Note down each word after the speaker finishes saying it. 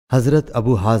Hazrat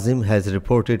Abu Hazim has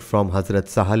reported from Hazrat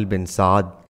Sahal bin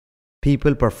Saad,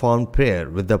 people performed prayer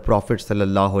with the Prophet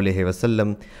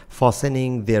ﷺ,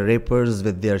 fastening their rappers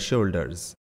with their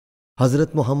shoulders.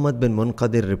 Hazrat Muhammad bin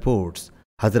Munqadir reports,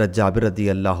 Hazrat Jabir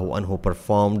radiyallahu anhu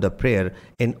performed a prayer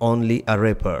in only a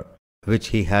rapper, which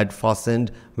he had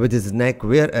fastened with his neck,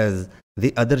 whereas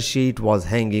the other sheet was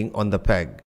hanging on the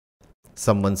peg.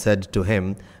 Someone said to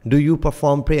him, "Do you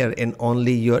perform prayer in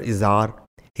only your izar?"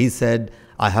 He said,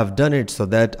 "I have done it so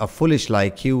that a foolish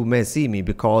like you may see me,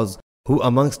 because who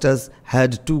amongst us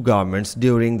had two garments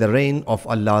during the reign of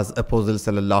Allah's Apostle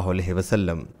sallallahu alaihi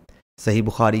wasallam?" Sahih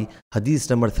Bukhari, Hadith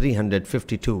number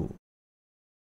 352.